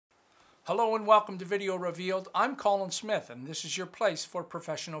Hello and welcome to Video Revealed. I'm Colin Smith and this is your place for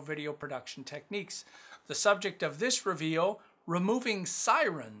professional video production techniques. The subject of this reveal, removing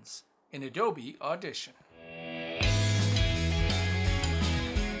sirens in Adobe Audition.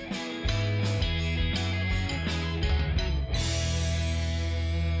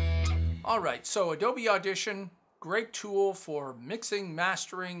 Alright, so Adobe Audition, great tool for mixing,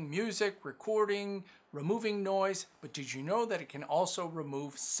 mastering, music, recording, removing noise, but did you know that it can also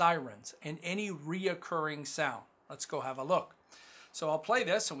remove sirens and any reoccurring sound? Let's go have a look. So I'll play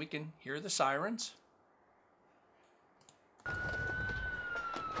this and we can hear the sirens.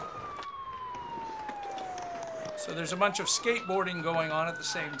 So there's a bunch of skateboarding going on at the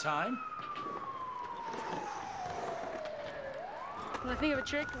same time. When I think of a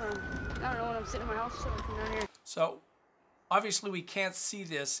trick, I don't know, when I'm sitting in my house, so I come down here. So obviously we can't see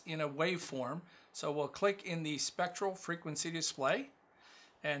this in a waveform, so we'll click in the spectral frequency display,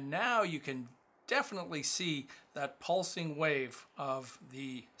 and now you can definitely see that pulsing wave of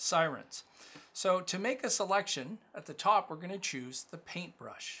the sirens. So to make a selection, at the top we're going to choose the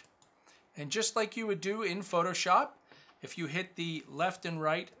paintbrush. And just like you would do in Photoshop, if you hit the left and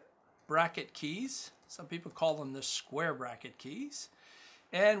right bracket keys, some people call them the square bracket keys,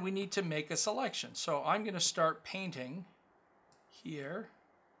 and we need to make a selection. So I'm going to start painting here.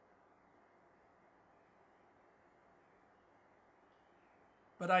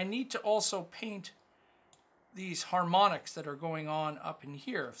 But I need to also paint these harmonics that are going on up in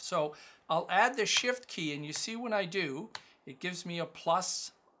here. So I'll add the shift key, and you see when I do, it gives me a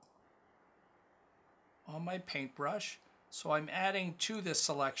plus on my paintbrush. So I'm adding to this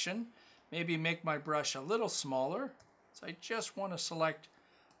selection. Maybe make my brush a little smaller. So I just want to select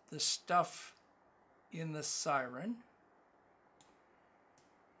the stuff in the siren.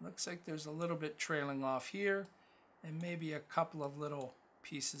 Looks like there's a little bit trailing off here and maybe a couple of little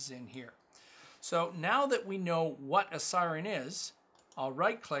pieces in here. So now that we know what a siren is, I'll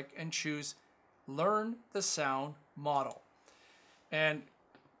right click and choose Learn the Sound Model. And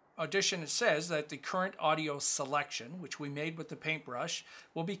Audition, it says that the current audio selection, which we made with the paintbrush,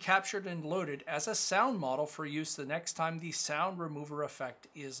 will be captured and loaded as a sound model for use the next time the sound remover effect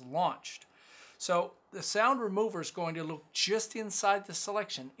is launched. So the sound remover is going to look just inside the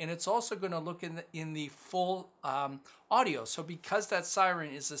selection, and it's also going to look in the full audio. So because that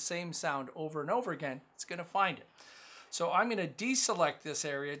siren is the same sound over and over again, it's going to find it. So I'm going to deselect this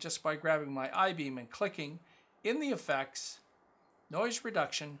area just by grabbing my I-beam and clicking in the effects, noise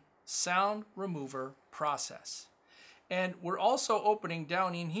reduction, sound remover process. And we're also opening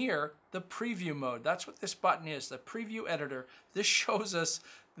down in here the preview mode. That's what this button is, the preview editor. This shows us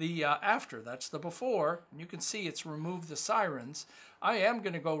the after, that's the before. And you can see it's removed the sirens. I am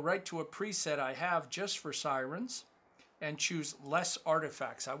going to go right to a preset I have just for sirens and choose less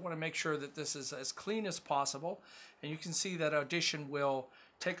artifacts. I want to make sure that this is as clean as possible. And you can see that Audition will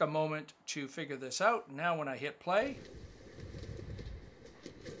take a moment to figure this out. Now when I hit play,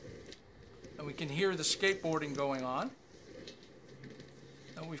 and we can hear the skateboarding going on,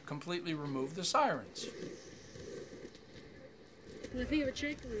 and we've completely removed the sirens. When I think of a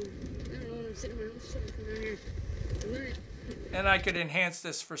trick, I don't know, when I'm sitting in my house, so I come down here and learn it. And I could enhance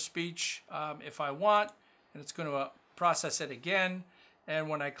this for speech if I want, and it's going to process it again. And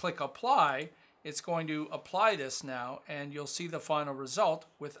when I click apply, it's going to apply this now, and you'll see the final result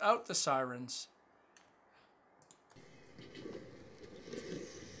without the sirens.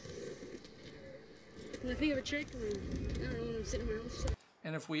 When I think of a trick, I don't know, when I'm sitting in my house. So.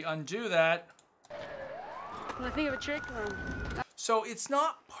 And if we undo that, When I think of a trick, so it's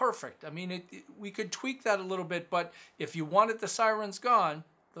not perfect. I mean, we could tweak that a little bit, but if you wanted the sirens gone,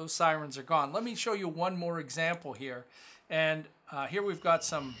 those sirens are gone. Let me show you one more example here. And here we've got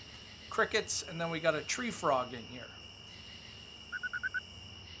some crickets, and then we got a tree frog in here.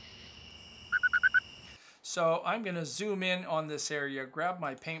 So I'm going to zoom in on this area, grab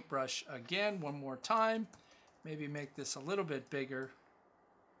my paintbrush again one more time, maybe make this a little bit bigger.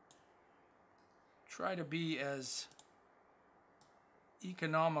 Try to be as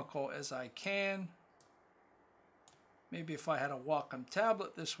economical as I can. Maybe if I had a Wacom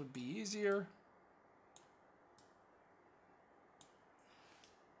tablet, this would be easier.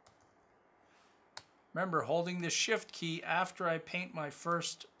 Remember, holding the shift key after I paint my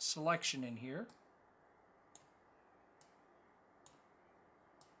first selection in here.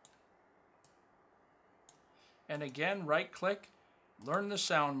 And again, right click, learn the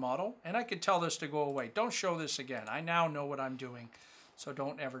sound model, and I could tell this to go away. Don't show this again. I now know what I'm doing, so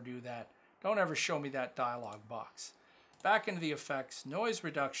don't ever do that. Don't ever show me that dialog box. Back into the effects, noise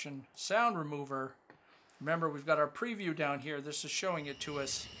reduction, sound remover, Remember, we've got our preview down here. This is showing it to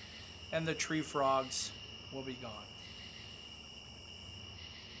us and the tree frogs will be gone.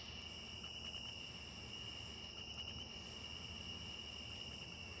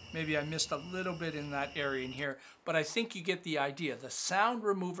 Maybe I missed a little bit in that area in here, but I think you get the idea. The sound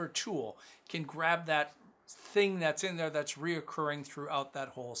remover tool can grab that thing that's in there that's reoccurring throughout that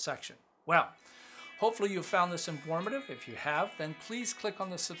whole section. Well, hopefully you found this informative. If you have, then please click on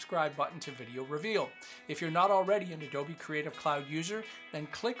the subscribe button to Video Revealed. If you're not already an Adobe Creative Cloud user, then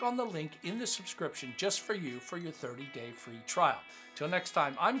click on the link in the subscription just for you for your 30-day free trial. Till next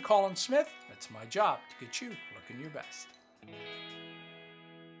time, I'm Colin Smith. It's my job to get you looking your best.